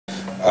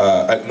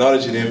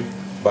acknowledging him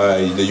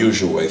by the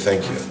usual way.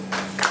 Thank you.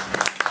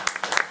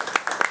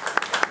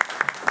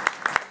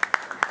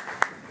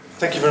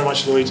 Thank you very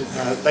much, Lloyd.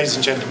 Ladies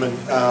and gentlemen,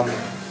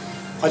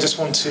 I just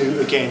want to,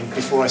 again,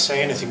 before I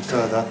say anything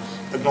further,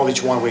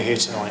 acknowledge why we're here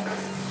tonight.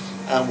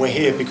 We're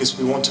here because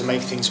we want to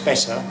make things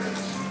better,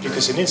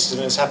 because an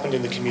incident has happened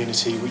in the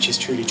community which is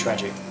truly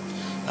tragic.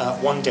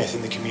 One death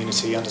in the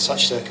community under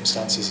such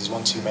circumstances is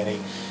one too many,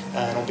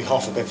 and on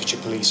behalf of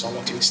Bedfordshire Police I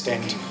want to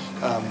extend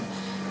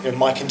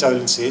my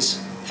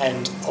condolences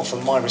and offer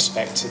my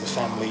respect to the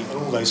family and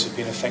all those who have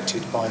been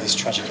affected by this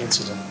tragic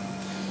incident.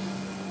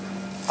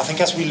 I think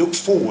as we look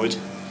forward,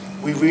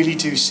 we really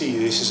do see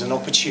this as an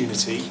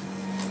opportunity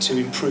to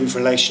improve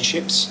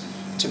relationships,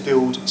 to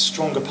build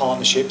stronger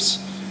partnerships,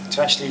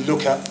 to actually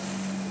look at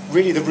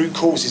really the root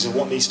causes of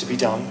what needs to be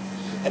done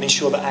and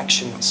ensure that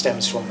action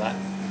stems from that.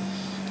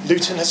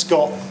 Luton has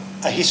got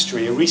a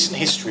history, a recent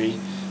history,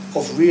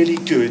 of really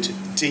good,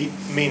 deep,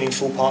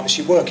 meaningful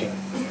partnership working.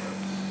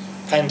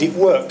 And it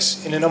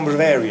works in a number of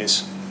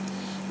areas.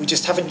 We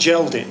just haven't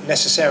gelled it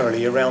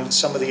necessarily around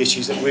some of the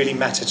issues that really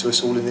matter to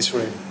us all in this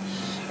room.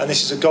 And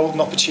this is a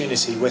golden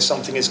opportunity where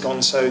something has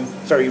gone so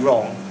very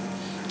wrong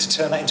to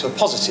turn that into a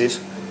positive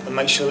and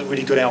make sure that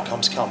really good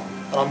outcomes come.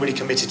 And I'm really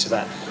committed to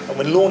that. And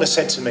when Lorna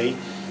said to me,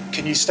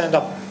 can you stand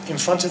up in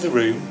front of the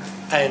room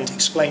and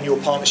explain your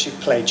partnership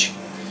pledge?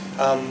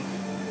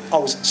 I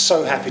was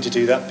so happy to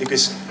do that,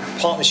 because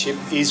partnership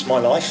is my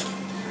life.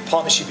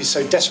 Partnership is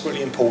so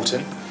desperately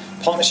important.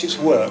 Partnerships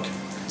work.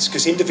 It's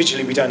because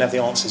individually we don't have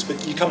the answers,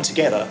 but you come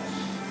together,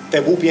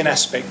 there will be an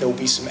aspect, there will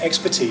be some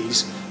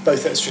expertise,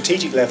 both at a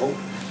strategic level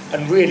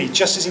and really,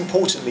 just as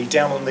importantly,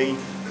 down on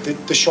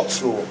the shop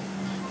floor,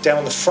 down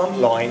on the front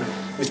line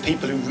with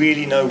people who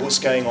really know what's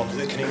going on,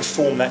 that can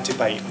inform that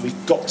debate. And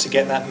we've got to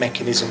get that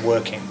mechanism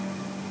working.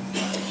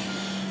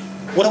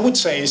 What I would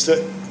say is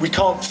that we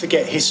can't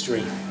forget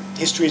history.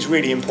 History is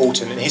really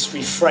important, and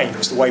history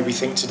frames the way we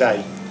think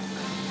today.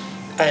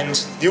 And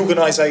the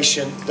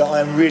organisation that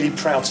I am really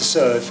proud to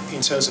serve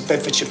in terms of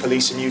Bedfordshire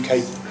Police and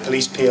UK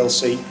Police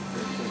PLC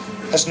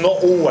has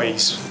not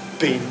always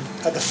been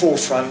at the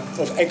forefront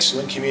of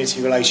excellent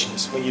community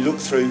relations when you look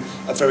through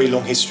a very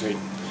long history.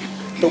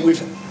 But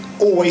we've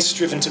always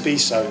striven to be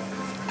so.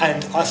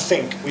 And I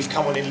think we've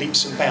come on in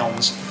leaps and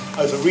bounds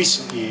over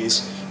recent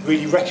years,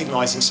 really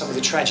recognising some of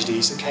the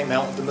tragedies that came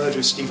out of the murder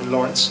of Stephen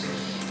Lawrence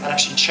and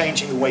actually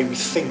changing the way we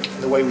think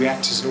and the way we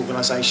act as an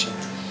organisation.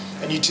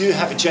 And you do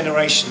have a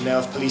generation now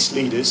of police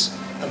leaders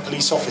and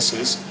police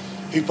officers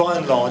who by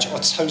and large are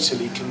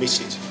totally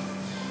committed.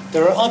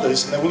 There are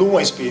others, and there will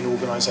always be in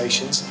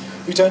organisations,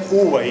 who don't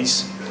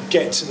always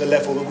get to the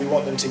level that we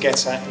want them to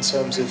get at in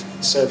terms of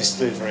service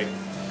delivery.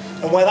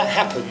 And where that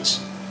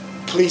happens,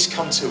 please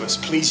come to us.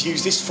 Please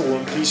use this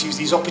forum, please use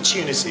these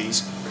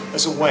opportunities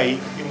as a way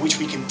in which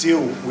we can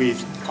deal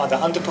with either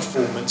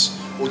underperformance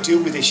or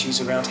deal with issues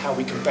around how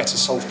we can better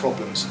solve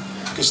problems.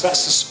 Because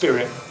that's the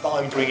spirit that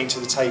I'm bringing to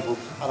the table,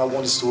 and I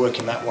want us to work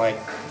in that way.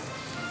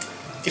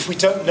 If we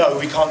don't know,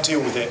 we can't deal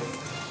with it.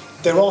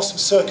 There are some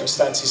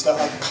circumstances that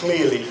are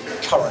clearly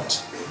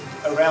current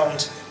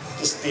around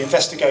the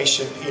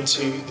investigation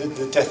into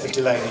the death of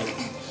Delaney.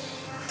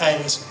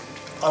 And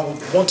I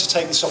want to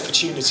take this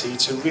opportunity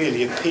to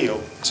really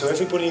appeal to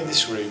everybody in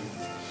this room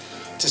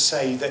to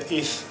say that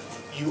if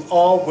you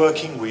are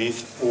working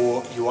with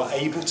or you are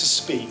able to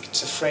speak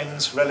to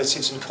friends,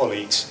 relatives and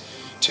colleagues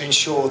to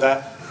ensure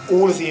that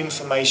all of the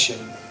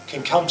information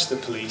can come to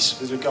the police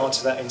with regard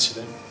to that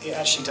incident, it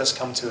actually does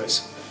come to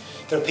us.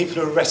 There are people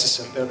who are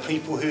reticent, there are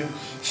people who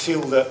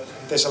feel that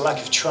there's a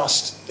lack of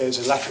trust,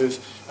 there's a lack of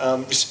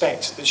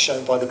respect that's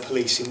shown by the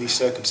police in these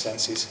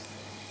circumstances.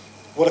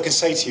 What I can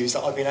say to you is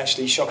that I've been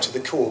actually shocked to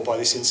the core by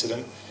this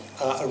incident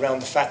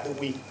around the fact that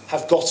we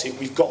have got it.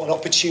 We've got an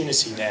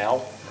opportunity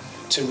now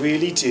to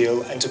really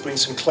deal and to bring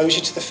some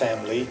closure to the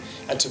family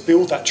and to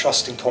build that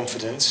trust and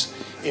confidence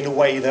in a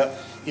way that,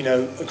 you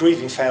know, a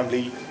grieving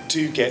family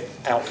do get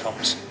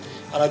outcomes.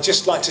 And I'd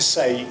just like to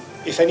say,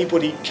 if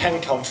anybody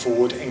can come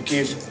forward and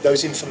give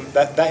those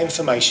that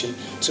information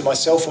to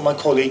myself or my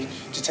colleague,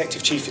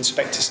 Detective Chief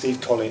Inspector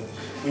Steve Collin,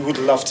 we would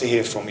love to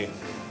hear from you.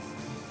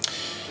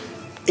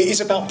 It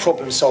is about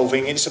problem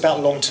solving, it's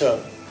about long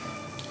term.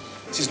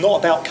 This is not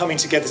about coming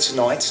together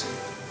tonight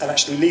and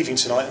actually leaving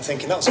tonight and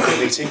thinking that was a good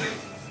meeting,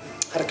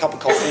 had a cup of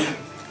coffee,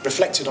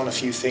 reflected on a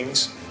few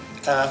things,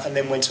 and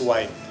then went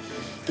away.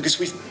 Because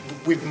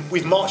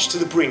we've marched to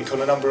the brink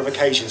on a number of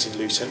occasions in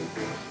Luton,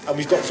 and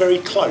we've got very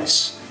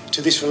close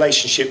to this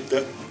relationship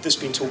that's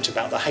been talked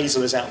about, that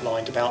Hazel has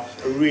outlined, about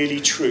a really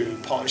true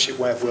partnership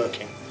way of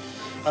working.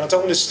 And I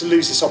don't want us to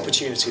lose this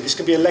opportunity. This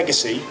can be a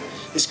legacy,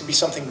 this can be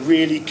something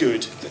really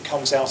good that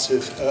comes out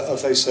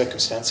of those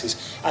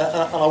circumstances, and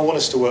I want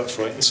us to work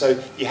for it. And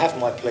so you have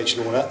my pledge,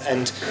 Lorna,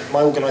 and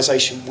my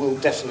organisation will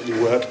definitely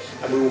work,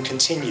 and we will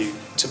continue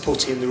to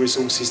put in the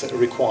resources that are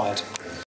required.